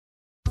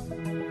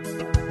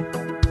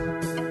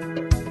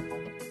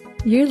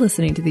You're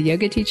listening to the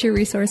Yoga Teacher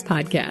Resource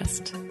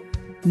Podcast.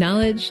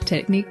 Knowledge,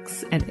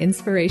 techniques, and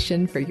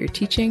inspiration for your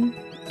teaching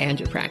and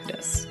your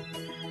practice.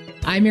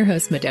 I'm your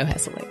host, Mado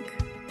Hesselink.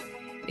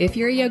 If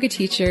you're a yoga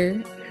teacher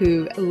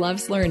who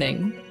loves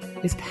learning,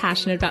 is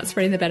passionate about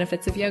spreading the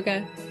benefits of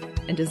yoga,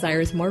 and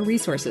desires more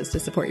resources to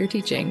support your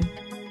teaching,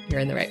 you're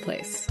in the right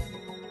place.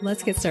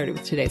 Let's get started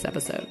with today's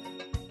episode.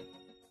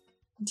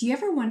 Do you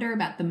ever wonder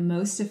about the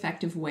most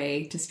effective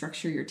way to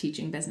structure your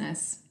teaching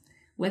business?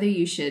 Whether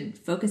you should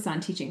focus on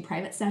teaching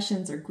private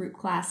sessions or group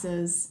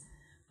classes,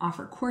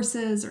 offer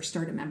courses, or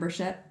start a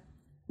membership?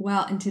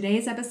 Well, in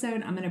today's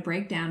episode, I'm going to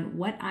break down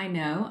what I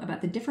know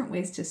about the different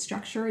ways to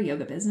structure a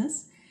yoga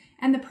business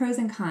and the pros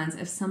and cons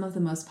of some of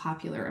the most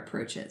popular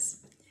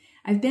approaches.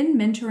 I've been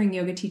mentoring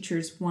yoga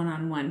teachers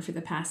one-on-one for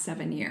the past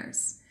 7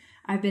 years.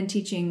 I've been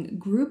teaching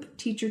group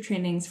teacher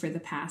trainings for the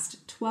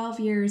past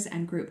 12 years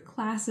and group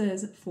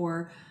classes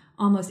for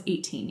almost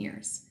 18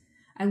 years.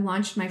 I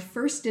launched my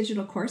first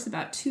digital course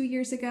about 2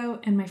 years ago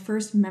and my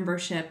first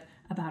membership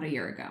about a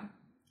year ago.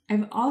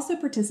 I've also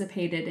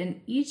participated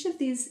in each of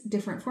these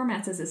different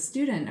formats as a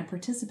student, a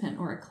participant,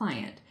 or a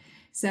client.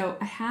 So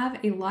I have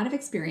a lot of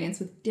experience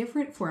with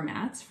different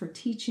formats for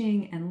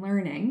teaching and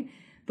learning,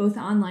 both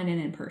online and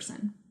in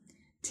person.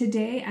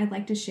 Today, I'd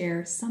like to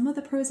share some of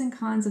the pros and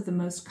cons of the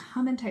most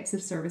common types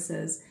of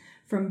services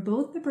from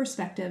both the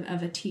perspective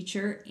of a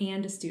teacher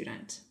and a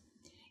student.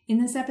 In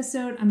this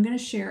episode, I'm going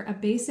to share a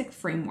basic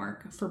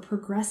framework for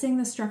progressing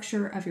the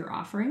structure of your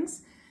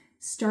offerings,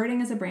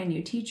 starting as a brand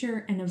new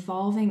teacher and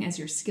evolving as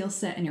your skill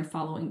set and your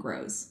following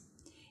grows.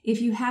 If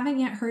you haven't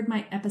yet heard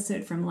my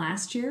episode from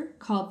last year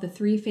called The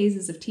 3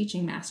 Phases of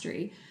Teaching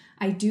Mastery,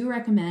 I do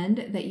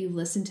recommend that you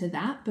listen to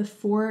that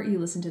before you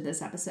listen to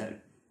this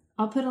episode.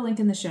 I'll put a link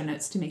in the show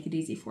notes to make it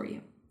easy for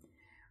you.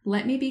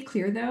 Let me be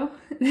clear, though,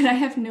 that I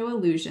have no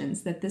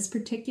illusions that this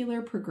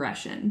particular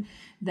progression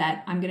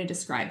that I'm going to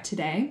describe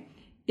today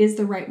is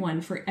the right one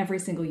for every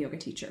single yoga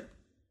teacher.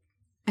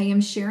 I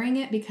am sharing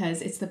it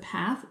because it's the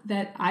path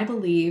that I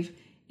believe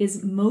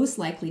is most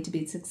likely to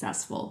be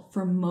successful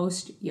for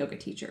most yoga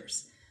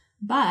teachers.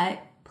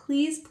 But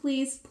please,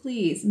 please,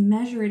 please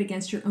measure it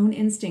against your own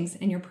instincts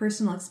and your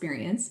personal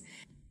experience.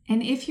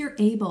 And if you're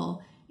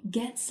able,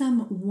 get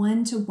some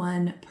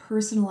one-to-one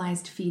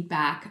personalized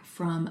feedback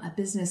from a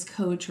business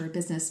coach or a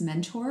business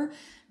mentor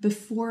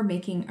before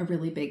making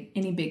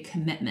any big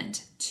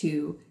commitment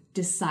to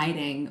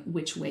deciding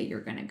which way you're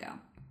going to go.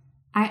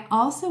 I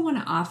also want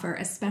to offer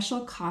a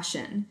special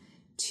caution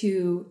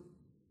to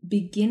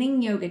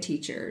beginning yoga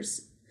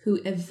teachers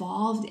who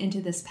evolved into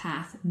this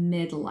path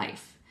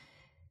midlife.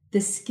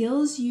 The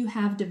skills you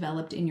have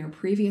developed in your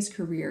previous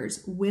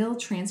careers will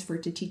transfer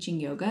to teaching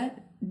yoga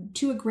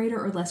to a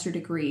greater or lesser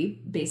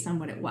degree based on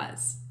what it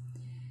was.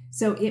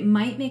 So it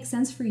might make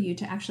sense for you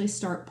to actually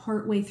start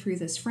partway through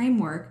this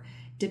framework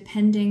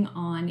depending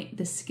on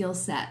the skill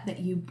set that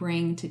you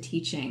bring to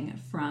teaching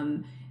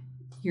from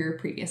your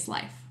previous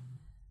life.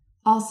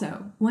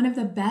 Also, one of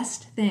the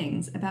best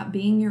things about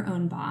being your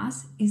own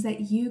boss is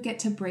that you get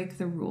to break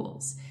the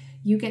rules.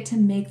 You get to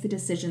make the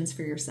decisions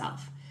for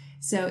yourself.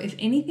 So if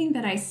anything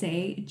that I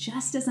say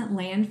just doesn't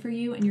land for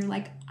you and you're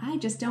like, I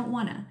just don't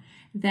wanna,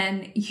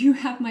 then you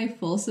have my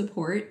full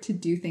support to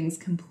do things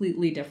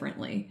completely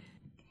differently.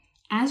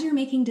 As you're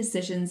making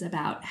decisions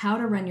about how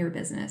to run your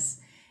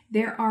business,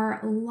 there are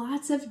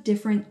lots of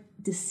different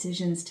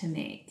decisions to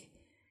make,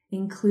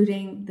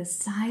 including the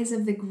size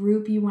of the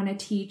group you want to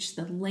teach,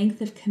 the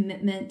length of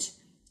commitment,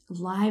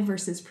 live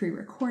versus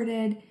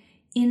pre-recorded,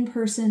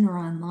 in-person or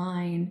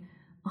online,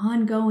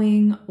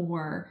 ongoing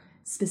or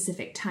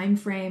specific time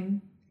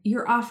frame.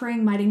 Your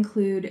offering might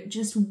include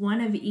just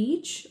one of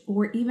each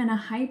or even a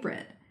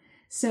hybrid.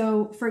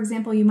 So, for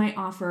example, you might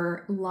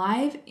offer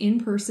live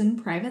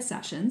in-person private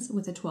sessions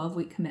with a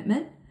 12-week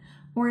commitment,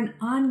 or an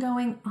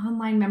ongoing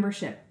online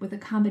membership with a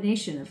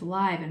combination of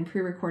live and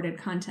pre-recorded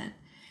content.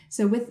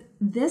 So with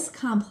this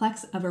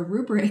complex of a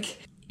rubric,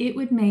 it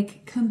would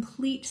make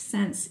complete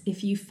sense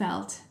if you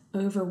felt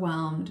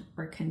overwhelmed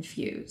or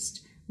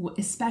confused,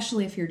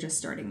 especially if you're just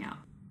starting out.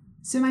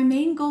 So my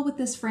main goal with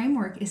this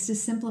framework is to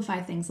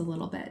simplify things a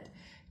little bit,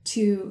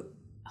 to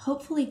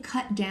hopefully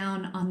cut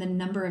down on the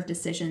number of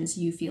decisions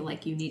you feel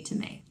like you need to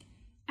make.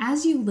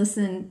 As you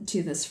listen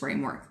to this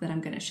framework that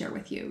I'm going to share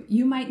with you,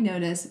 you might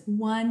notice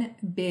one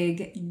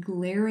big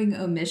glaring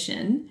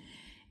omission,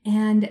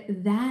 and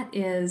that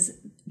is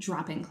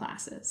drop-in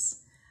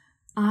classes.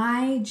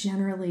 I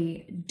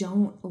generally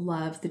don't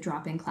love the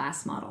drop-in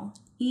class model,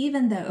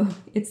 even though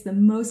it's the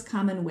most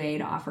common way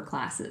to offer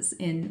classes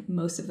in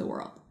most of the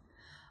world.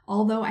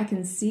 Although I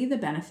can see the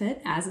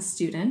benefit as a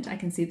student, I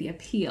can see the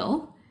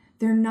appeal,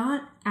 they're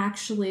not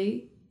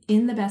actually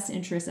in the best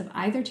interest of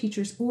either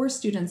teachers or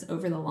students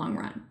over the long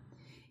run.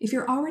 If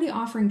you're already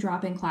offering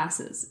drop-in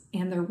classes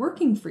and they're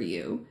working for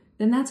you,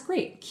 then that's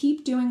great.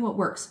 Keep doing what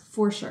works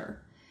for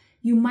sure.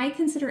 You might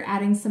consider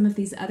adding some of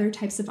these other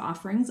types of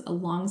offerings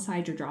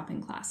alongside your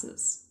drop-in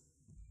classes.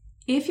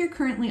 If you're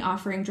currently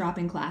offering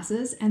drop-in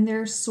classes and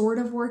they're sort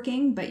of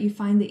working, but you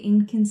find the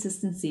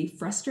inconsistency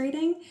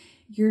frustrating,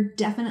 you're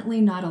definitely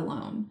not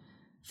alone.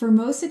 For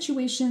most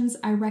situations,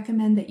 I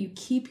recommend that you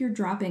keep your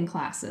drop-in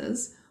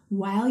classes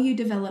while you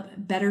develop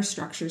better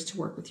structures to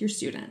work with your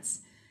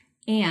students.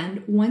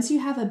 And once you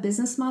have a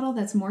business model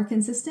that's more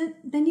consistent,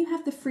 then you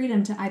have the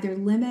freedom to either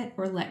limit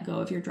or let go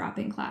of your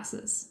drop-in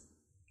classes.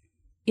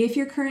 If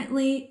you're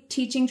currently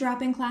teaching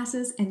drop-in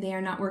classes and they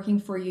are not working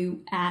for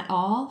you at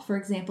all, for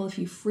example, if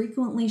you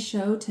frequently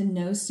show to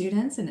no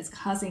students and it's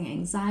causing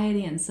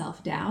anxiety and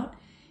self-doubt,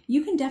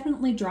 you can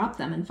definitely drop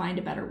them and find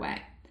a better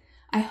way.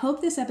 I hope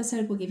this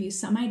episode will give you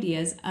some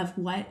ideas of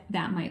what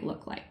that might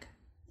look like.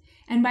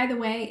 And by the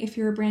way, if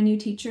you're a brand new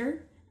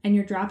teacher and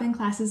your drop-in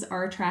classes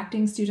are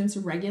attracting students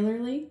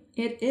regularly,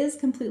 it is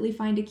completely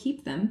fine to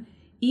keep them,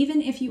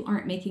 even if you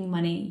aren't making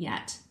money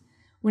yet.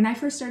 When I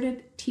first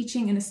started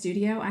teaching in a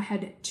studio, I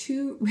had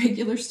 2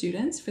 regular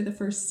students for the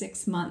first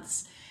 6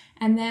 months,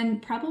 and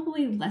then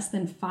probably less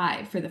than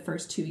 5 for the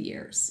first 2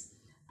 years.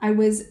 I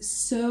was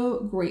so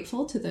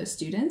grateful to those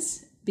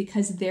students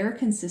because their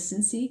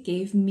consistency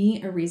gave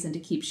me a reason to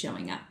keep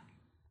showing up.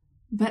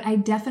 But I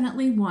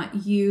definitely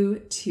want you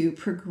to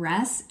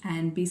progress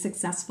and be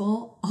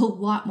successful a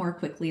lot more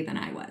quickly than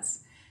I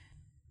was,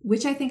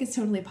 which I think is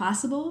totally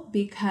possible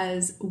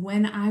because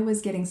when I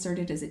was getting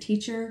started as a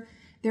teacher,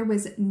 there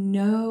was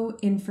no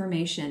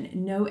information,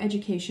 no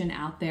education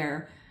out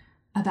there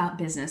about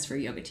business for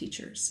yoga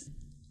teachers.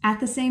 At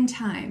the same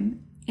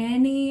time,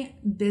 any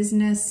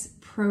business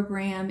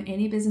program,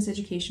 any business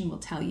education will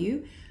tell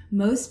you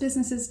most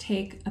businesses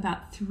take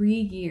about 3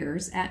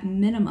 years at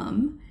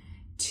minimum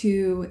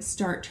to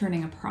start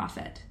turning a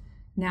profit.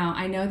 Now,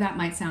 I know that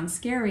might sound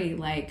scary,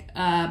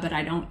 but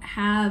I don't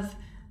have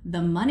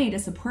the money to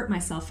support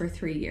myself for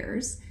 3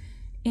 years.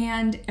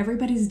 And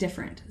everybody's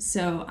different,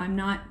 so I'm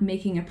not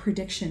making a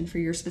prediction for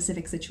your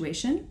specific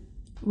situation.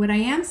 What I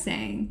am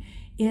saying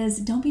is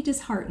don't be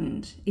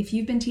disheartened. If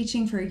you've been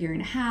teaching for 1.5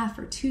 years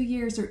or 2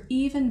 years or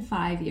even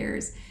 5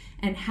 years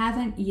and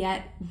haven't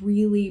yet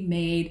really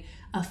made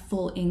a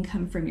full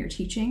income from your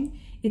teaching,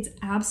 it's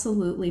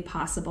absolutely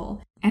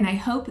possible. And I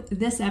hope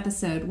this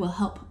episode will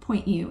help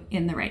point you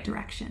in the right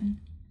direction.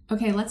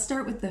 Okay, let's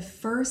start with the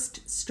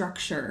first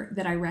structure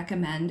that I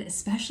recommend,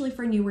 especially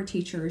for newer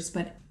teachers,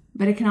 but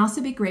it can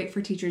also be great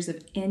for teachers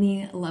of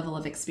any level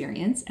of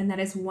experience, and that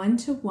is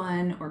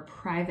one-to-one or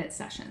private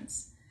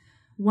sessions.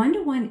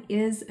 One-to-one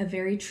is a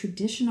very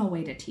traditional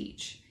way to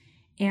teach,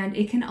 and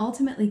it can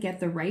ultimately get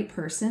the right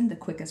person the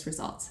quickest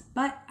results,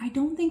 but I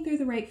don't think they're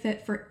the right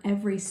fit for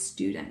every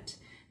student.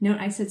 Note,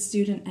 I said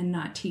student and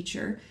not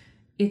teacher.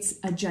 It's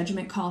a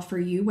judgment call for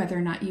you whether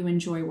or not you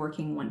enjoy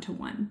working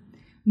one-to-one.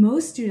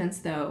 Most students,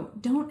 though,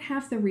 don't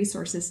have the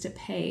resources to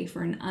pay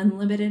for an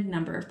unlimited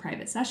number of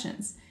private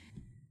sessions.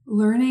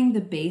 Learning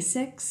the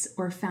basics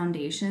or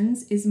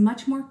foundations is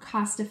much more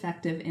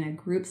cost-effective in a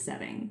group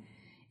setting.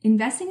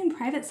 Investing in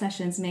private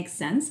sessions makes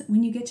sense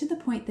when you get to the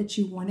point that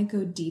you want to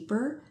go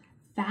deeper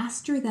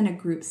faster than a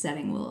group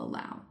setting will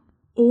allow.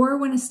 Or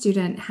when a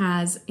student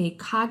has a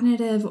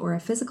cognitive or a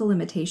physical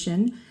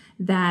limitation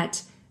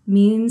that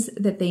means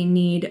that they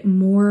need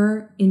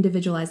more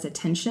individualized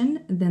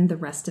attention than the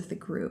rest of the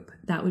group.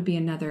 That would be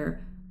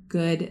another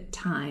good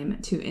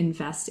time to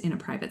invest in a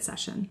private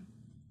session.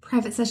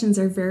 Private sessions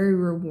are very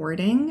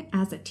rewarding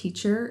as a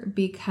teacher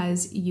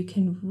because you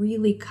can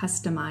really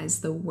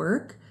customize the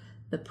work,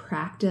 the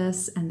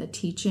practice, and the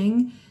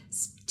teaching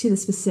to the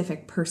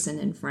specific person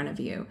in front of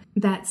you.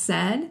 That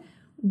said,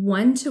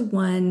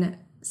 one-to-one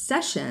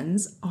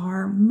sessions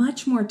are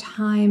much more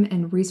time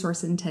and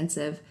resource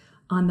intensive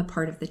on the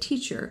part of the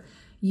teacher.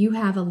 You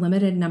have a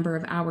limited number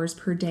of hours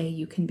per day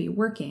you can be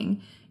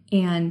working,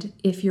 and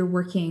if you're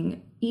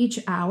working each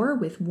hour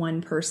with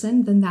one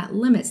person, then that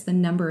limits the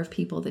number of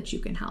people that you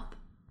can help.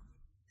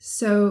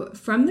 So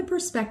from the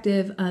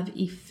perspective of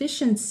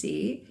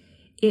efficiency,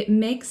 it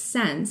makes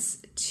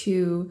sense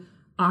to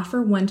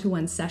offer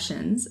one-to-one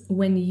sessions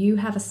when you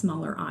have a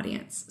smaller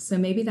audience. So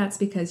maybe that's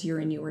because you're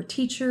a newer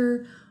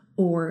teacher,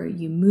 or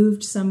you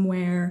moved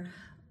somewhere,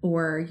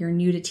 or you're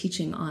new to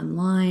teaching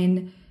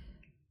online.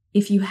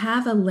 If you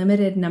have a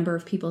limited number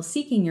of people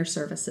seeking your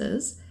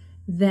services,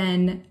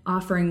 then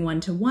offering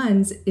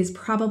one-to-ones is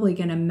probably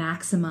going to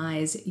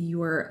maximize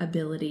your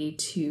ability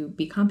to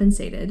be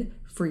compensated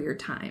for your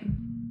time.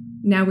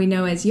 Now, we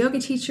know as yoga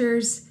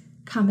teachers,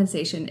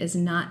 compensation is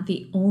not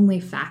the only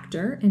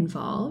factor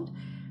involved,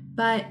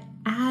 but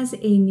as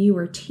a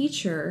newer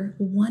teacher,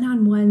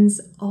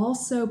 one-on-ones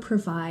also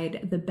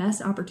provide the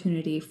best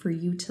opportunity for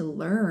you to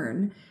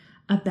learn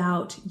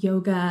about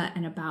yoga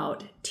and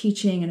about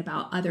teaching and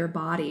about other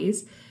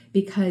bodies,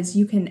 because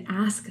you can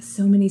ask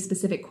so many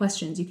specific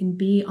questions. You can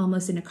be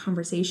almost in a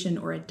conversation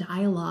or a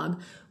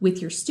dialogue with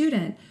your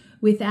student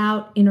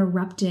without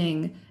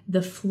interrupting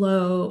the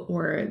flow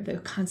or the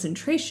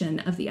concentration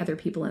of the other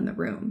people in the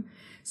room.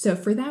 So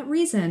for that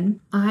reason,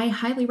 I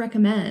highly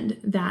recommend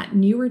that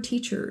newer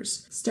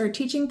teachers start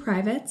teaching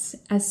privates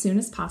as soon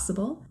as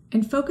possible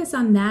and focus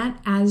on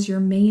that as your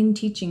main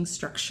teaching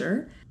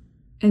structure.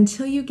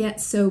 until you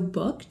get so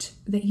booked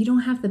that you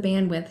don't have the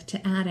bandwidth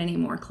to add any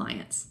more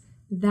clients.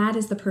 That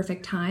is the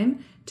perfect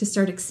time to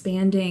start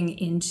expanding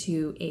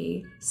into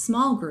a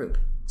small group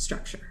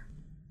structure.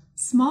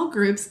 Small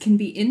groups can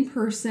be in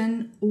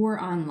person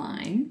or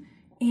online,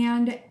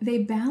 and they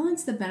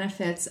balance the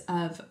benefits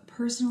of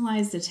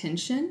personalized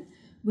attention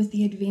with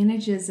the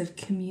advantages of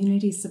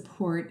community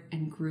support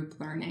and group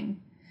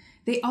learning.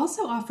 They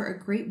also offer a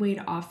great way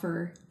to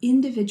offer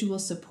individual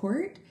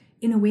support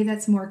in a way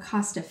that's more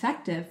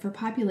cost-effective for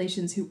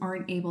populations who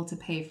aren't able to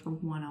pay for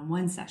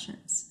one-on-one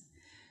sessions.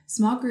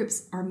 Small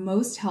groups are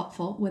most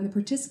helpful when the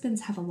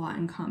participants have a lot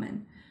in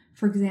common.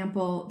 For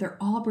example, they're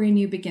all brand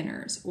new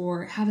beginners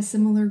or have a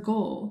similar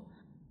goal.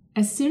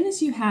 As soon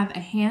as you have a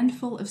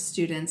handful of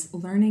students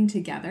learning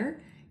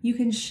together, you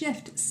can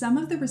shift some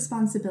of the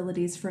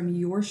responsibilities from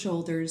your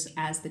shoulders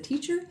as the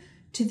teacher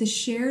to the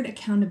shared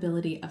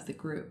accountability of the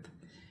group.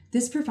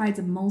 This provides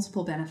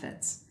multiple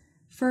benefits.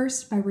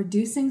 First, by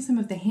reducing some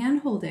of the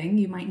hand-holding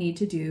you might need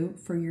to do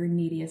for your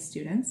neediest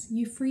students,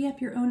 you free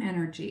up your own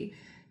energy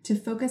to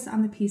focus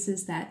on the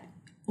pieces that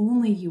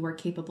only you are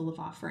capable of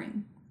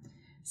offering.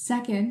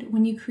 Second,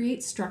 when you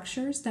create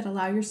structures that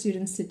allow your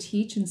students to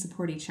teach and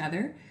support each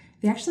other,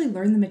 they actually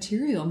learn the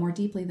material more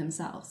deeply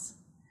themselves.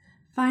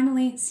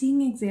 Finally,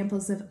 seeing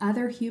examples of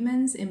other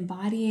humans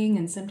embodying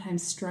and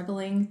sometimes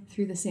struggling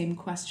through the same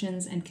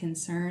questions and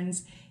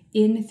concerns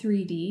in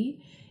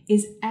 3D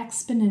is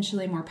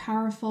exponentially more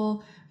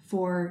powerful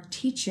for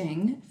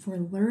teaching, for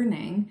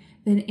learning,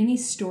 than any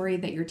story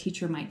that your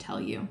teacher might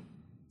tell you.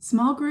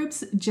 Small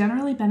groups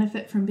generally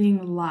benefit from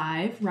being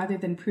live rather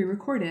than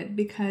pre-recorded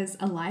because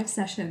a live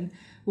session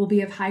will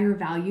be of higher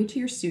value to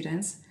your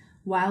students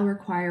while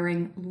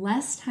requiring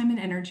less time and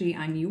energy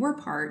on your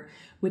part,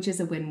 which is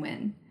a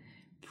win-win.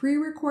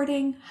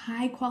 Pre-recording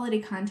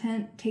high-quality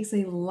content takes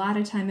a lot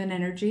of time and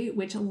energy,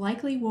 which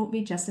likely won't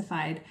be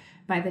justified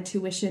by the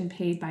tuition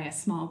paid by a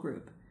small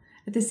group.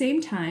 At the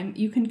same time,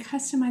 you can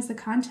customize the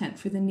content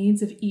for the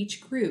needs of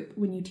each group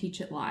when you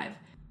teach it live.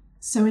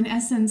 So in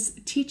essence,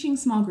 teaching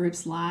small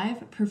groups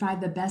live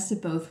provide the best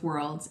of both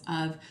worlds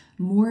of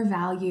more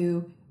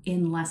value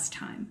in less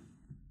time.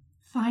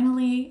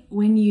 Finally,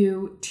 when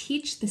you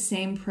teach the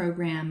same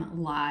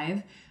program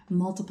live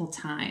multiple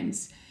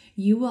times,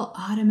 you will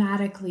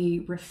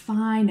automatically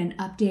refine and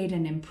update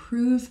and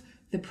improve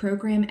the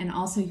program and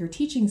also your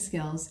teaching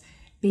skills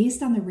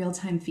based on the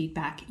real-time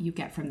feedback you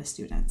get from the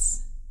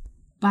students.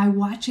 By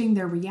watching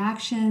their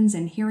reactions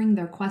and hearing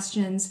their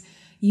questions,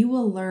 you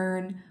will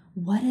learn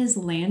what is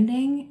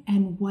landing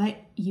and what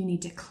you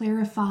need to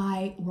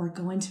clarify or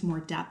go into more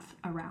depth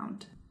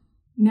around.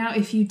 Now,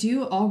 if you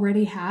do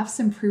already have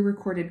some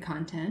pre-recorded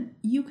content,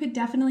 you could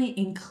definitely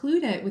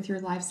include it with your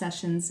live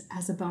sessions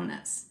as a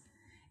bonus.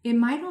 It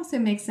might also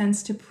make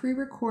sense to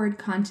pre-record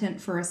content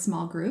for a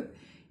small group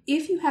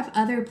if you have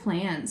other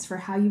plans for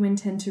how you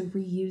intend to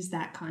reuse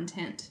that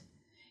content.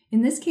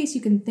 In this case,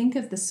 you can think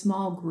of the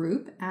small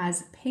group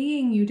as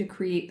paying you to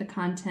create the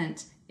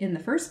content in the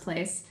first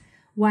place,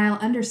 while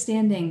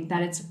understanding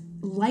that it's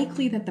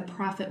likely that the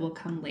profit will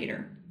come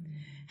later.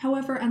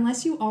 However,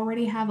 unless you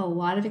already have a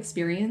lot of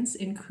experience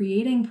in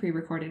creating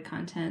pre-recorded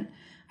content,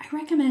 I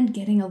recommend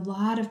getting a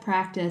lot of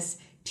practice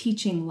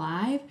teaching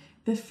live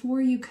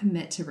before you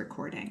commit to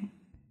recording.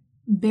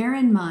 Bear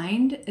in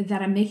mind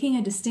that I'm making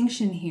a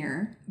distinction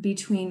here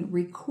between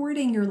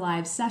recording your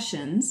live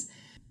sessions,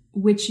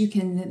 which you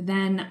can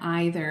then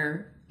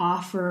either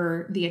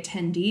offer the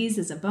attendees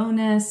as a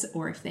bonus,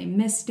 or if they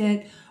missed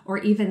it, or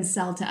even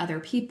sell to other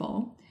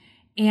people,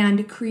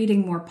 and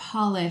creating more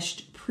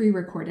polished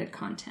pre-recorded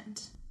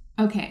content.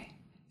 Okay,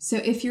 so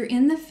if you're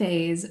in the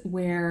phase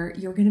where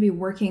you're going to be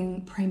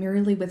working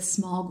primarily with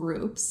small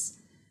groups,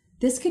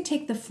 this could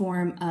take the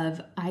form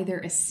of either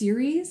a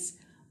series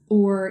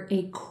or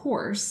a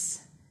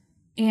course.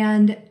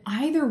 And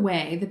either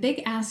way, the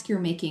big ask you're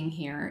making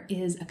here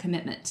is a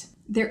commitment.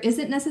 There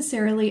isn't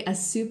necessarily a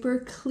super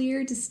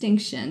clear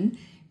distinction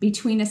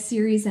between a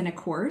series and a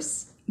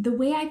course. The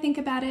way I think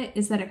about it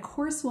is that a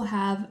course will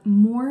have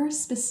more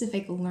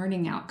specific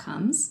learning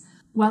outcomes,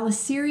 while a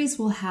series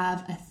will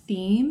have a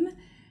theme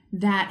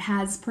that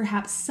has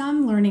perhaps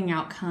some learning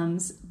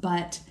outcomes,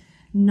 but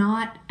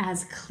not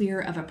as clear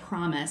of a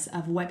promise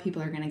of what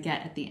people are going to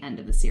get at the end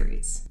of the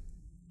series.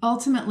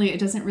 Ultimately, it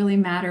doesn't really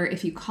matter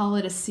if you call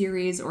it a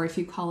series or if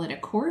you call it a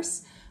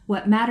course.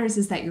 What matters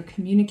is that you're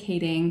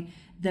communicating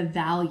the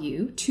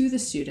value to the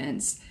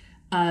students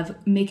of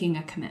making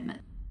a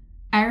commitment.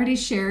 I already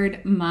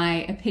shared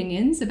my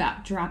opinions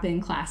about drop-in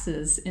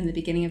classes in the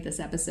beginning of this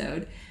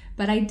episode,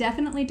 but I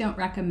definitely don't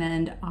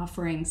recommend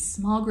offering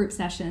small group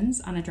sessions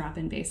on a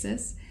drop-in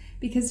basis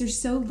because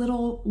there's so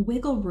little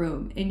wiggle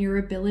room in your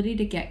ability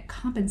to get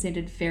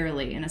compensated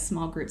fairly in a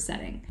small group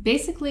setting.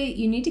 Basically,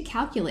 you need to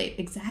calculate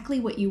exactly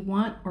what you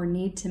want or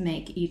need to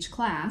make each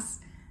class,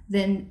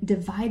 then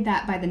divide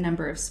that by the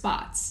number of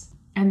spots.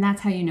 And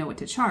that's how you know what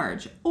to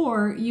charge.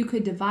 Or you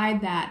could divide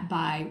that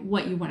by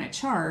what you want to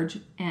charge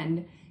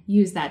and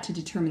use that to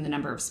determine the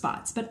number of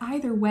spots. But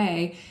either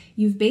way,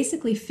 you've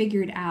basically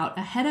figured out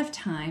ahead of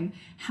time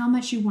how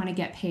much you want to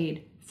get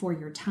paid for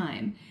your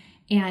time.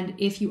 And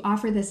if you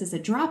offer this as a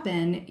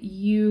drop-in,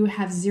 you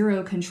have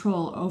zero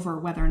control over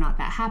whether or not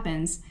that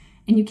happens,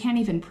 and you can't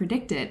even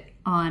predict it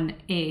on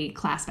a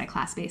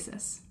class-by-class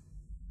basis.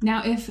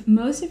 Now, if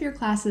most of your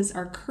classes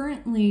are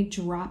currently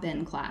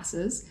drop-in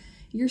classes,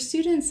 your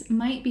students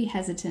might be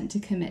hesitant to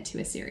commit to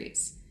a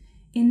series.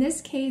 In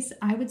this case,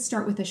 I would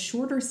start with a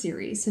shorter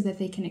series so that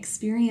they can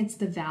experience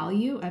the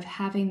value of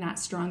having that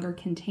stronger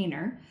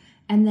container,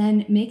 and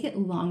then make it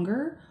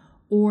longer,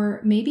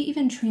 or maybe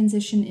even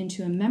transition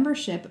into a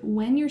membership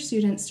when your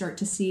students start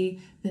to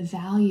see the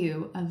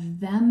value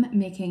of them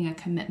making a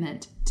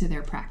commitment to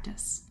their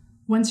practice.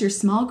 Once your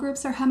small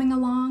groups are humming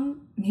along,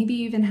 maybe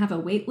you even have a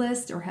wait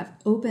list or have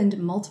opened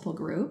multiple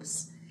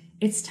groups,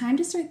 it's time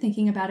to start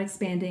thinking about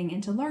expanding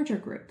into larger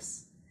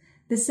groups.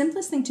 The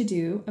simplest thing to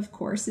do, of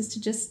course, is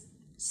to just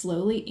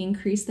slowly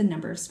increase the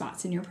number of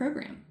spots in your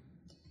program.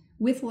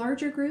 With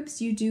larger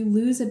groups, you do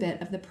lose a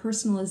bit of the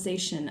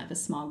personalization of a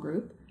small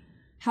group.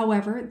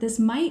 However, this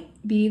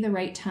might be the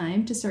right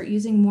time to start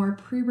using more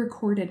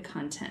pre-recorded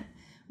content,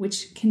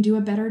 which can do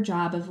a better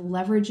job of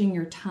leveraging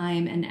your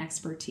time and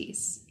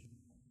expertise.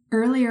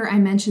 Earlier, I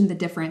mentioned the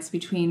difference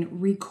between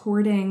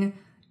recording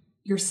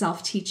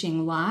yourself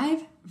teaching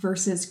live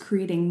versus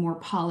creating more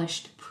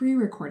polished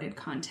pre-recorded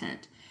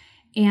content.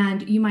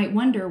 And you might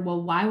wonder,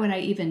 well, why would I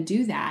even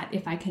do that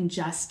if I can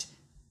just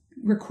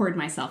record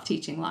myself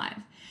teaching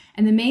live?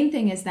 And the main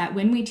thing is that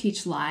when we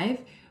teach live,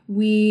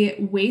 we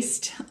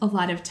waste a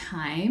lot of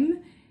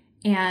time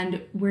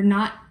and we're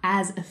not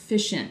as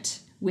efficient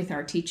with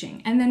our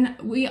teaching. And then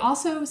we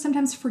also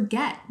sometimes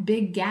forget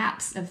big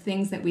gaps of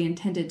things that we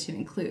intended to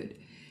include.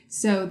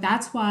 So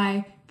that's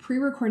why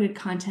pre-recorded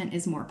content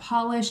is more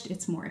polished,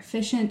 it's more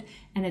efficient,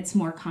 and it's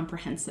more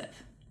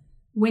comprehensive.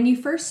 When you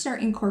first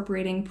start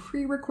incorporating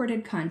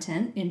pre-recorded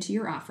content into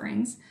your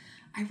offerings,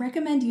 I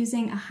recommend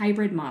using a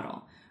hybrid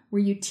model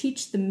where you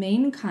teach the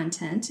main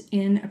content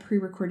in a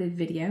pre-recorded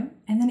video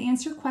and then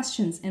answer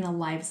questions in a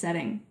live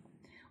setting.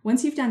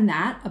 Once you've done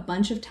that a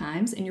bunch of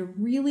times and you're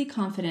really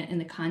confident in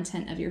the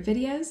content of your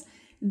videos,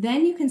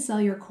 then you can sell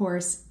your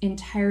course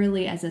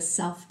entirely as a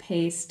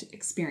self-paced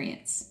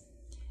experience.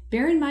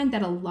 Bear in mind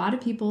that a lot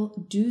of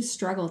people do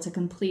struggle to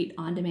complete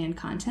on-demand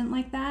content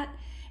like that,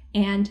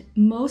 and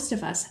most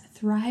of us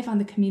thrive on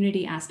the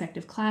community aspect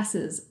of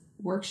classes,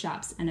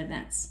 workshops, and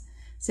events.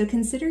 So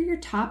consider your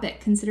topic,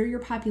 consider your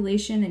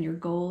population and your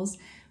goals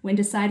when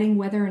deciding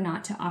whether or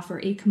not to offer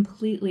a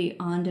completely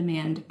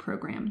on-demand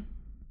program.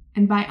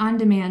 And by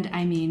on-demand,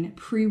 I mean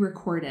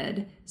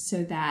pre-recorded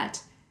so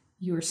that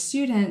your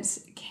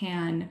students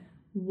can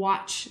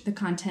watch the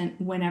content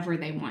whenever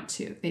they want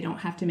to. They don't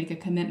have to make a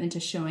commitment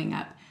to showing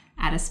up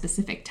at a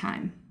specific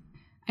time.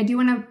 I do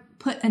want to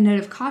put a note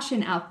of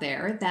caution out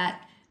there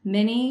that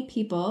many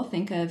people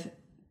think of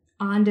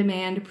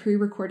on-demand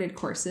pre-recorded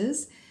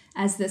courses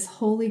as this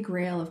holy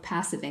grail of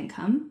passive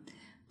income,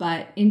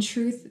 but in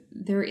truth,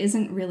 there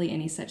isn't really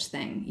any such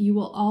thing. You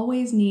will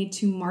always need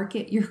to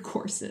market your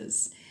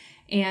courses,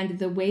 and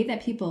the way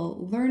that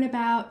people learn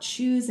about,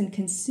 choose, and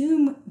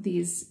consume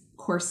these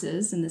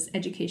courses and this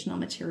educational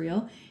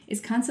material is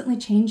constantly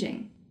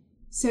changing.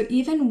 So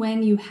even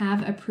when you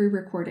have a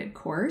pre-recorded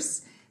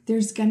course,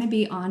 there's going to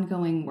be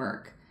ongoing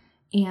work,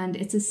 and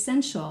it's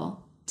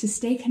essential to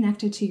stay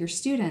connected to your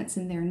students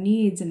and their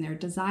needs and their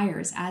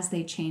desires as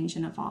they change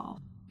and evolve.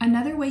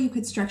 Another way you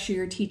could structure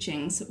your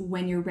teachings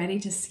when you're ready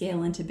to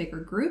scale into bigger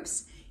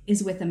groups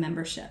is with a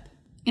membership.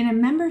 In a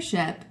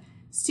membership,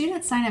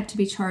 students sign up to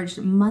be charged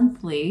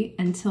monthly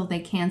until they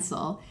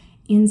cancel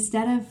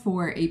instead of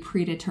for a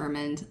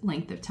predetermined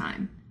length of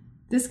time.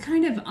 This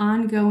kind of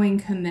ongoing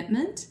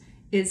commitment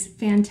is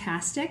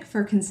fantastic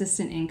for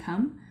consistent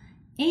income,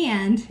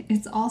 and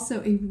it's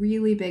also a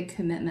really big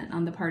commitment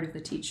on the part of the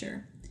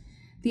teacher.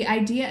 The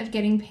idea of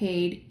getting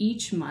paid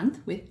each month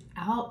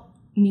without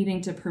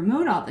needing to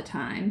promote all the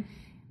time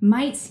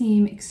might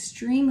seem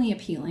extremely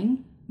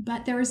appealing,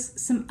 but there's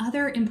some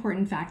other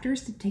important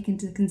factors to take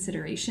into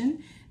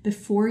consideration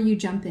before you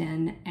jump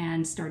in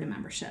and start a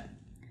membership.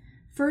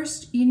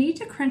 First, you need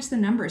to crunch the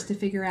numbers to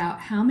figure out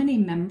how many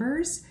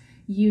members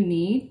you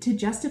need to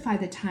justify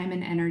the time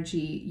and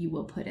energy you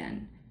will put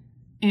in.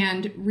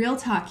 And real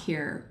talk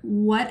here,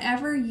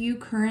 whatever you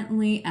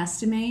currently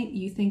estimate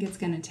you think it's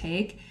going to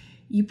take,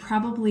 you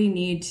probably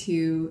need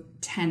to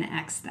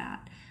 10x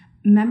that.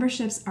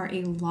 Memberships are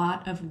a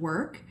lot of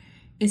work,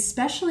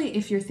 especially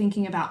if you're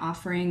thinking about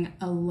offering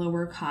a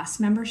lower cost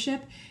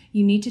membership.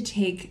 You need to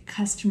take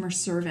customer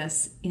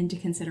service into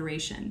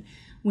consideration.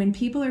 When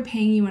people are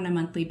paying you on a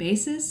monthly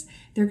basis,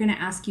 they're going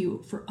to ask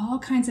you for all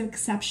kinds of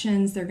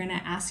exceptions. They're going to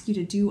ask you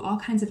to do all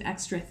kinds of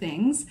extra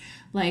things,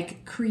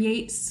 like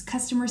create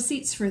customer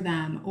seats for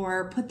them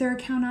or put their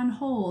account on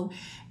hold.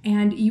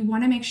 And you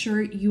want to make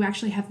sure you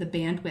actually have the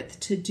bandwidth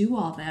to do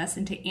all this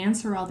and to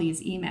answer all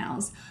these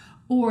emails,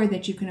 or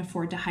that you can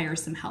afford to hire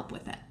some help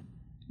with it.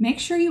 Make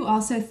sure you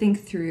also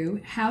think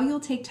through how you'll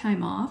take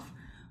time off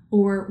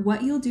or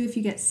what you'll do if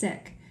you get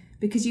sick,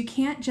 because you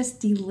can't just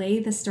delay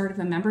the start of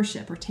a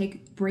membership or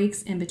take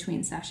breaks in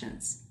between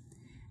sessions.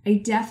 I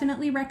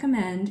definitely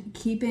recommend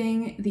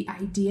keeping the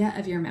idea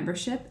of your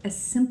membership as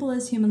simple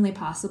as humanly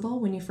possible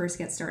when you first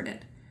get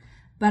started.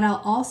 But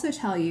I'll also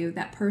tell you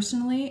that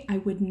personally, I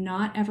would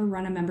not ever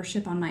run a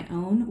membership on my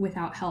own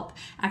without help.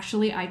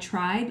 Actually, I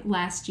tried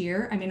last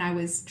year. I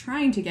was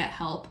trying to get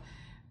help,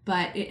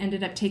 but it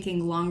ended up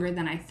taking longer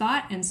than I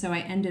thought. And so I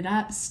ended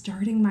up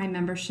starting my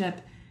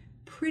membership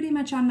pretty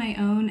much on my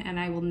own, and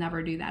I will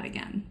never do that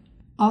again.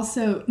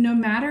 Also, no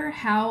matter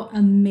how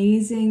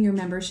amazing your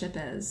membership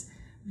is,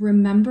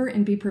 remember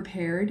and be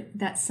prepared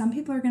that some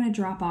people are going to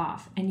drop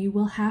off and you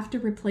will have to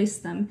replace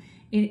them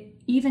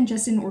even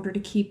just in order to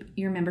keep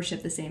your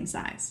membership the same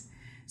size.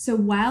 So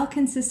while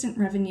consistent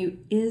revenue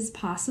is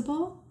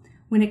possible,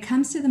 when it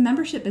comes to the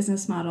membership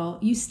business model,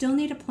 you still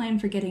need a plan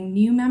for getting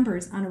new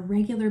members on a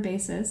regular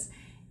basis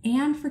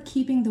and for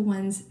keeping the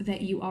ones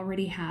that you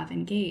already have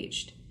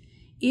engaged.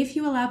 If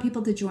you allow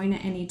people to join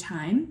at any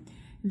time,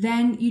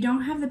 then you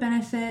don't have the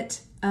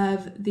benefit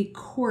of the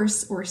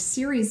course or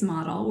series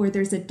model where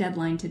there's a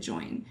deadline to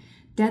join.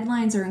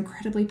 Deadlines are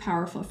incredibly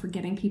powerful for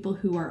getting people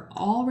who are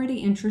already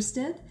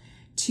interested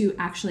to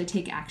actually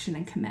take action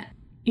and commit.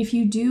 If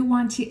you do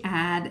want to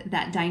add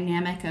that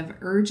dynamic of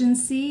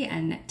urgency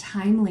and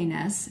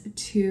timeliness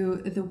to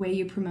the way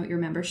you promote your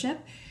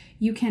membership,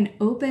 you can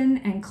open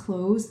and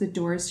close the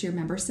doors to your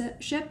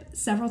membership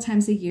several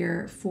times a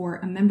year for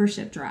a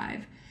membership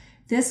drive.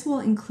 This will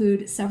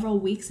include several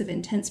weeks of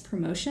intense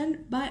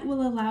promotion, but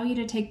will allow you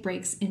to take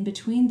breaks in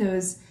between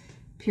those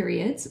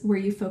periods where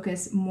you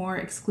focus more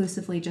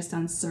exclusively just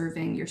on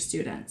serving your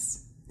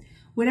students.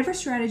 Whatever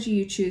strategy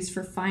you choose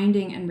for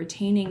finding and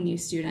retaining new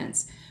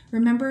students,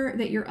 remember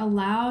that you're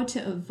allowed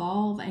to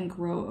evolve and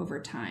grow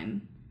over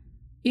time.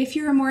 If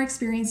you're a more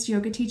experienced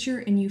yoga teacher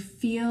and you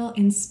feel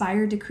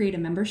inspired to create a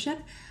membership,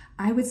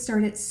 I would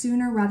start it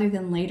sooner rather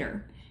than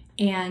later.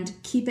 And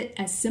keep it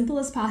as simple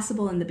as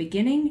possible in the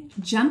beginning.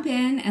 Jump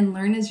in and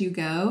learn as you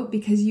go,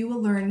 because you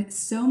will learn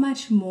so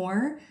much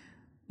more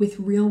with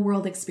real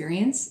world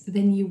experience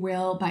than you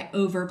will by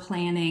over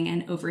planning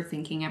and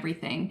overthinking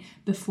everything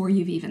before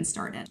you've even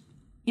started.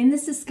 In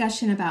this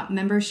discussion about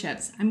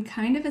memberships, I'm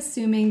kind of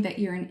assuming that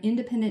you're an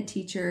independent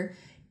teacher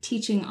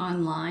teaching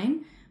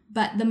online,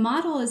 but the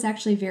model is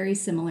actually very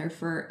similar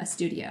for a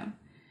studio.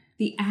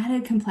 The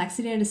added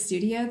complexity at a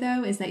studio,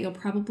 though, is that you'll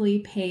probably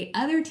pay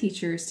other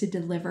teachers to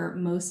deliver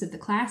most of the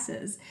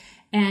classes,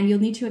 and you'll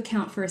need to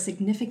account for a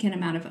significant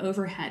amount of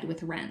overhead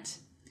with rent.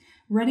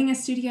 Running a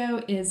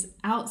studio is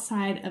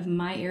outside of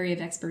my area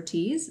of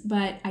expertise,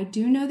 but I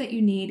do know that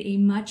you need a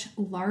much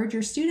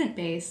larger student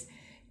base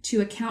to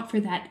account for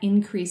that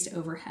increased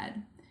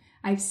overhead.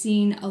 I've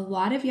seen a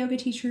lot of yoga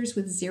teachers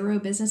with zero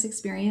business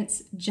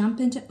experience jump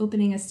into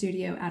opening a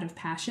studio out of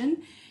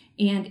passion,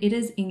 and it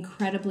is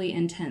incredibly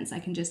intense. I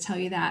can just tell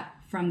you that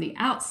from the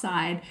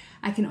outside.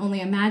 I can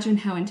only imagine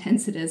how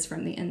intense it is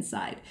from the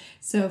inside.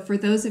 So for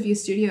those of you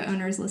studio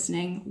owners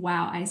listening,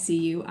 wow, I see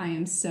you. I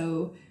am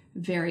so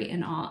very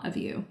in awe of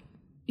you.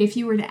 If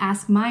you were to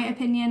ask my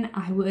opinion,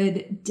 I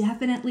would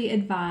definitely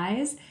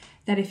advise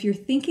that if you're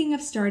thinking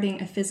of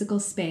starting a physical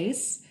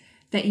space,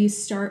 that you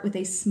start with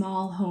a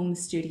small home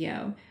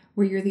studio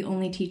where you're the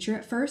only teacher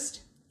at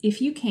first,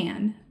 if you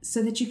can,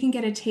 so that you can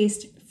get a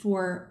taste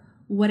for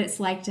what it's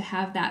like to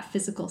have that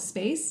physical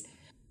space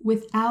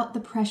without the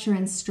pressure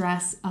and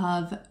stress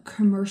of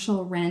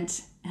commercial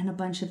rent and a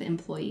bunch of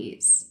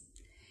employees.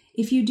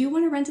 If you do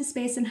want to rent a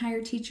space and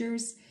hire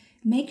teachers,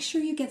 make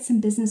sure you get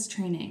some business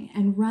training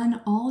and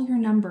run all your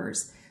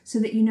numbers so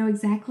that you know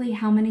exactly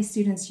how many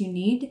students you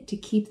need to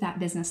keep that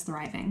business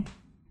thriving.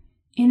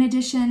 In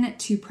addition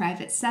to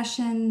private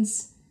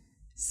sessions,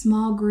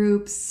 small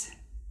groups,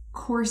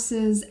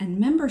 courses, and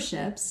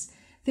memberships,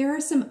 there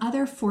are some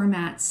other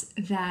formats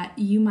that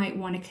you might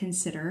want to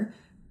consider.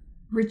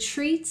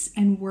 Retreats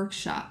and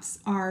workshops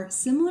are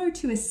similar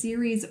to a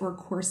series or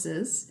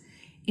courses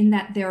in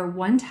that they're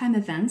one-time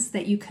events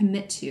that you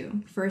commit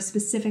to for a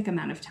specific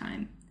amount of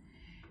time.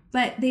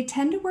 But they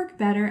tend to work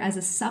better as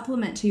a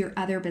supplement to your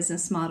other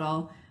business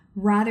model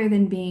rather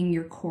than being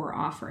your core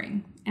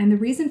offering. And the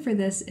reason for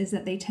this is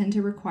that they tend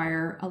to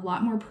require a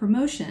lot more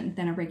promotion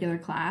than a regular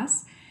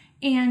class.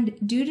 And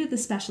due to the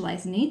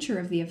specialized nature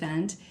of the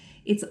event,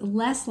 it's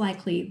less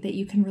likely that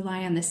you can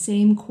rely on the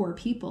same core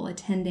people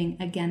attending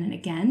again and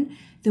again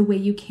the way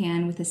you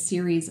can with a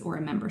series or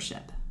a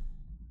membership.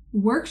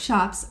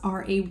 Workshops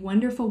are a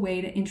wonderful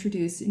way to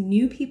introduce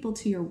new people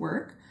to your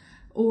work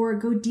or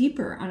go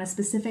deeper on a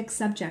specific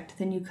subject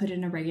than you could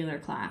in a regular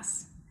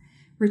class.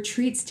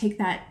 Retreats take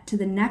that to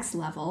the next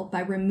level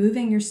by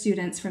removing your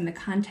students from the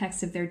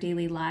context of their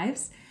daily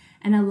lives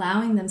and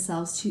allowing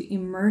themselves to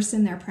immerse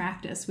in their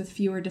practice with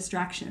fewer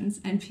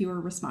distractions and fewer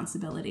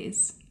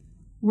responsibilities.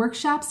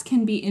 Workshops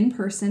can be in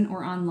person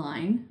or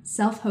online,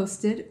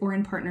 self-hosted, or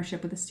in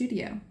partnership with a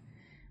studio.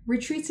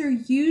 Retreats are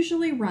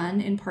usually run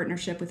in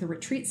partnership with a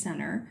retreat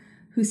center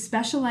who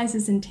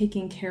specializes in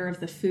taking care of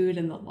the food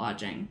and the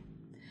lodging.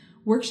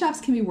 Workshops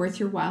can be worth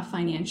your while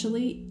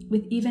financially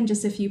with even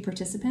just a few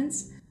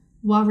participants,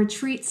 While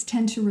retreats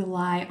tend to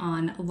rely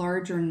on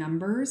larger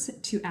numbers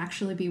to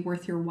actually be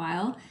worth your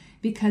while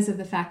because of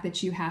the fact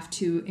that you have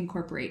to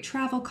incorporate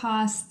travel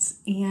costs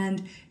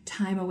and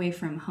time away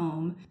from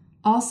home,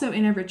 also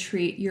in a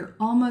retreat, you're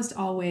almost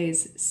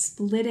always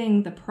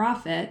splitting the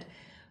profit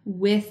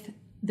with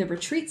the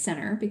retreat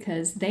center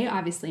because they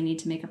obviously need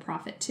to make a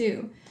profit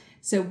too.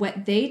 So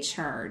what they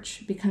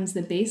charge becomes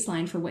the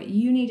baseline for what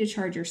you need to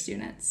charge your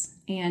students.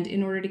 And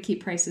in order to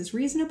keep prices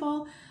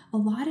reasonable, a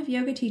lot of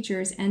yoga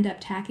teachers end up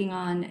tacking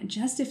on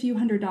just a few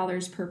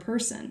 $100s per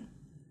person,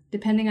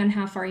 depending on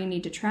how far you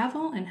need to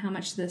travel and how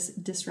much this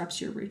disrupts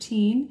your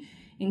routine,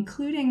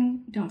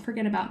 including, don't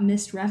forget about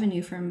missed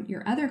revenue from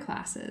your other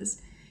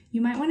classes.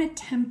 You might want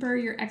to temper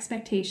your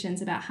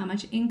expectations about how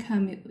much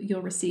income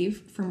you'll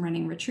receive from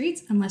running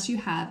retreats unless you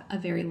have a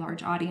very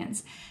large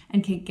audience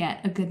and can get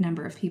a good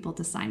number of people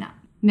to sign up.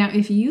 Now,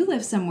 if you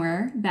live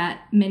somewhere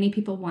that many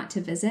people want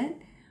to visit,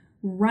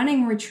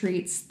 running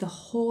retreats, the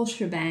whole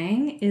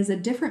shebang, is a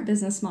different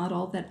business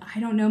model that I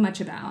don't know much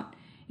about.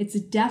 It's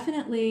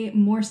definitely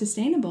more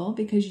sustainable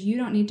because you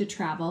don't need to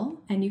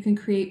travel and you can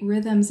create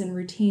rhythms and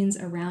routines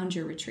around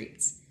your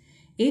retreats.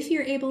 If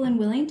you're able and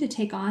willing to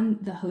take on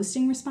the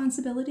hosting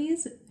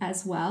responsibilities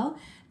as well,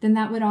 then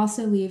that would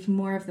also leave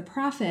more of the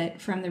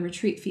profit from the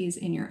retreat fees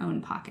in your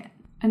own pocket.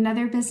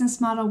 Another business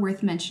model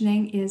worth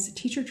mentioning is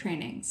teacher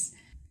trainings.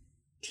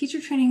 Teacher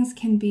trainings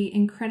can be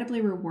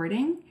incredibly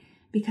rewarding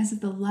because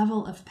of the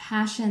level of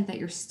passion that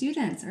your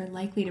students are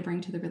likely to bring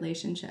to the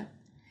relationship.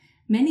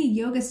 Many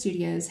yoga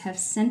studios have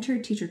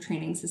centered teacher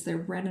trainings as their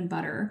bread and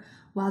butter,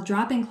 while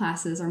drop-in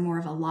classes are more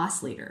of a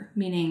loss leader,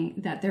 meaning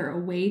that they're a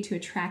way to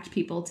attract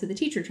people to the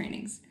teacher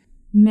trainings.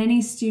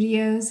 Many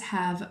studios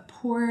have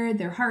poured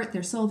their heart,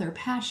 their soul, their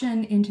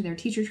passion into their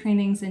teacher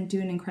trainings and do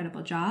an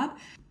incredible job.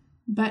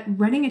 But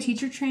running a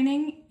teacher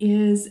training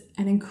is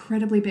an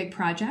incredibly big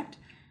project,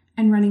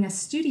 and running a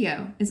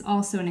studio is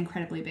also an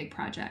incredibly big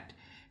project.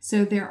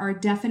 So there are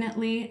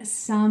definitely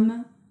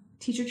some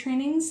teacher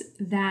trainings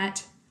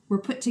that were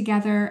put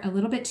together a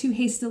little bit too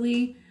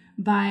hastily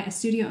by a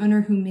studio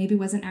owner who maybe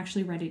wasn't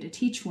actually ready to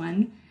teach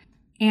one.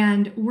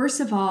 And worst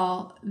of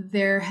all,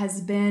 there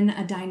has been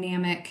a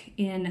dynamic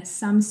in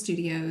some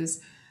studios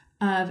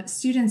of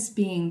students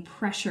being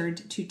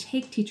pressured to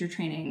take teacher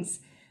trainings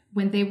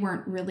when they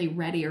weren't really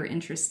ready or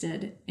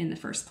interested in the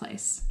first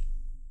place.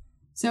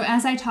 So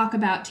as I talk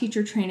about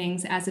teacher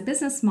trainings as a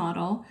business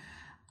model,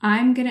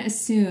 I'm going to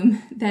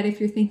assume that if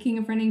you're thinking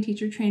of running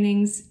teacher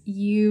trainings,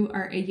 you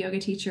are a yoga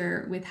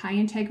teacher with high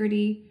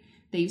integrity,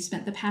 that you've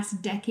spent the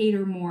past decade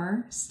or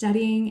more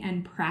studying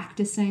and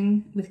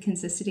practicing with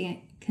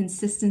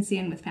consistency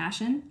and with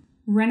passion.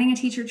 Running a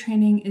teacher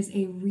training is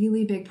a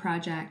really big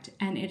project,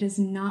 and it is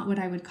not what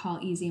I would call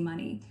easy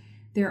money.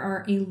 There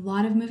are a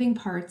lot of moving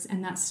parts,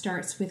 and that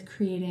starts with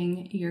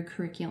creating your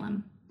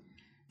curriculum.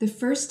 The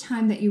first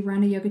time that you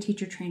run a yoga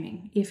teacher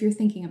training, if you're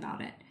thinking about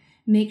it,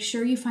 make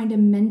sure you find a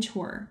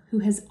mentor who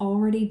has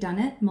already done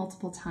it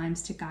multiple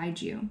times to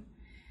guide you.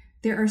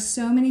 There are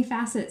so many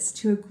facets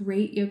to a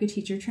great yoga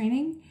teacher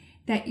training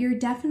that you're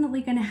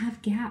definitely going to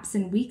have gaps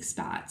and weak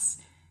spots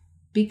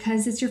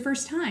because it's your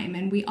first time,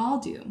 and we all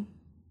do.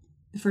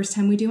 The first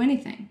time we do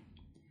anything.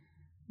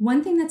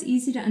 One thing that's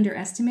easy to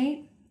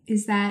underestimate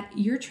is that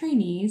your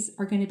trainees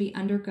are going to be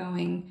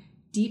undergoing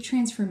deep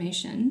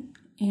transformation,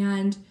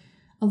 and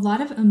a lot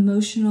of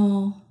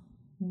emotional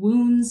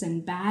wounds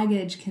and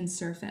baggage can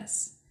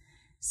surface.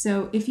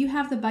 So if you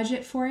have the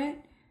budget for it,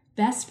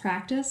 best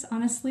practice,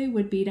 honestly,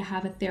 would be to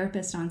have a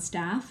therapist on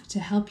staff to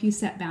help you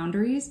set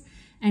boundaries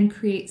and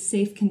create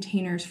safe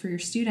containers for your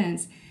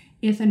students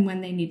if and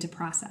when they need to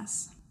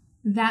process.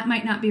 That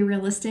might not be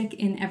realistic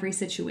in every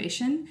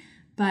situation,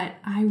 but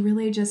I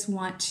really just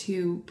want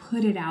to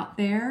put it out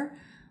there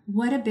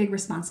what a big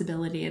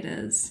responsibility it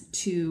is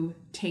to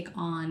take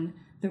on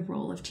the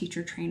role of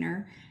teacher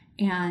trainer,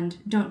 and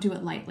don't do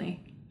it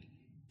lightly.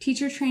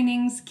 Teacher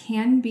trainings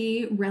can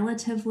be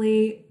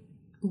relatively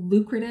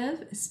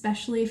lucrative,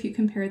 especially if you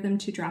compare them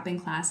to drop-in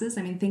classes.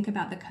 I mean, think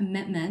about the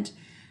commitment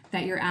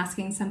that you're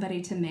asking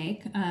somebody to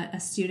make, a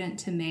student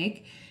to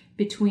make,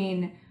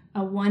 between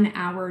a 1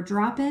 hour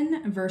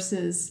drop-in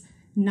versus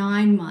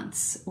 9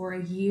 months or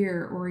a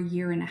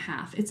year and a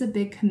half. It's a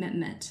big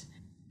commitment.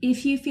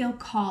 If you feel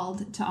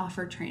called to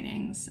offer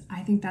trainings,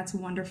 I think that's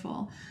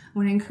wonderful. I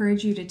want to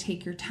encourage you to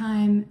take your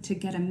time, to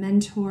get a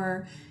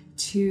mentor,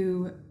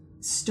 to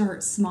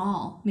start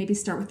small. Maybe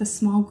start with a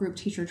small group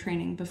teacher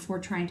training before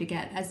trying to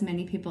get as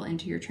many people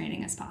into your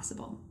training as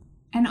possible.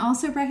 And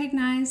also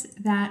recognize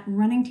that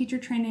running teacher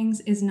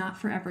trainings is not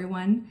for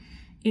everyone.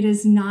 It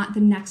is not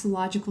the next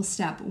logical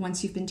step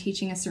once you've been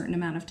teaching a certain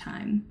amount of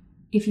time.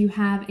 If you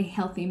have a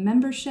healthy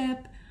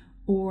membership,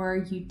 or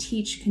you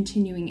teach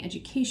continuing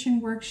education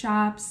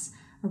workshops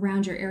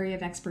around your area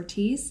of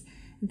expertise,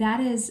 that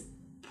is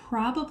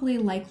probably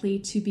likely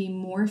to be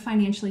more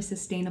financially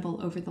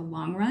sustainable over the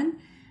long run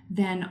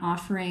than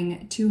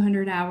offering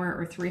 200-hour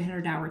or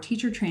 300-hour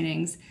teacher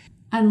trainings,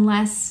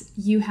 unless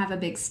you have a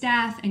big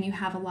staff and you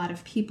have a lot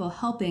of people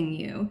helping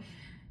you.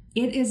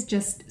 It is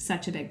just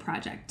such a big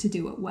project to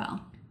do it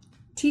well.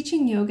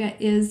 Teaching yoga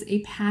is a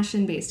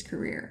passion-based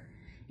career.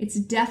 It's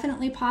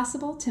definitely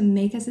possible to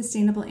make a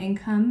sustainable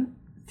income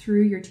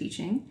through your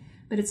teaching,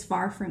 but it's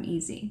far from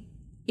easy.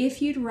 If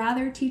you'd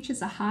rather teach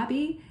as a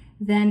hobby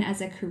than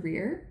as a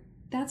career,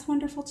 that's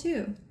wonderful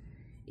too.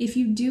 If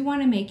you do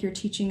want to make your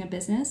teaching a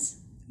business,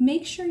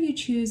 make sure you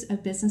choose a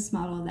business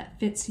model that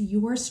fits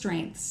your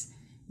strengths,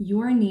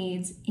 your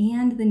needs,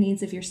 and the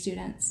needs of your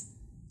students.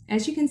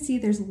 As you can see,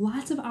 there's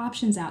lots of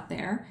options out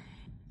there,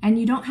 and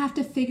you don't have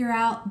to figure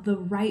out the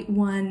right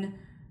one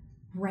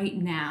right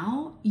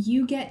now.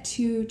 You get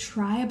to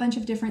try a bunch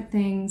of different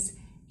things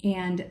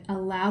and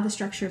allow the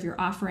structure of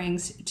your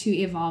offerings to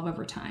evolve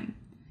over time.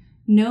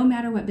 No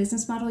matter what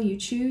business model you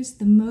choose,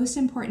 the most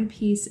important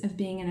piece of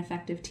being an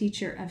effective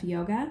teacher of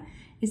yoga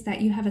is that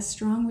you have a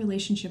strong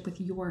relationship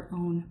with your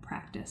own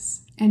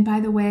practice. And by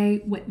the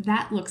way, what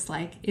that looks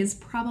like is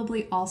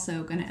probably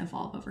also going to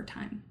evolve over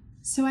time.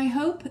 So I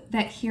hope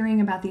that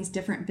hearing about these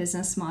different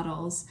business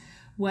models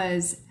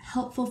was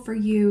helpful for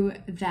you,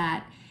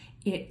 that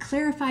it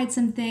clarified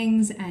some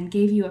things and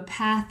gave you a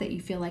path that you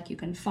feel like you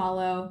can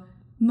follow.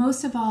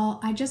 Most of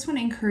all, I just want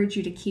to encourage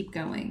you to keep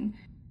going.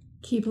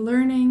 Keep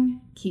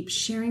learning, keep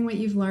sharing what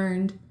you've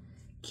learned,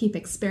 keep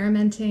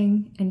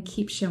experimenting, and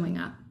keep showing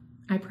up.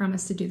 I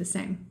promise to do the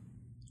same.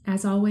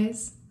 As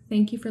always,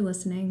 thank you for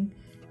listening,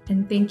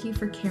 and thank you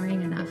for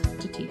caring enough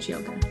to teach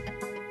yoga.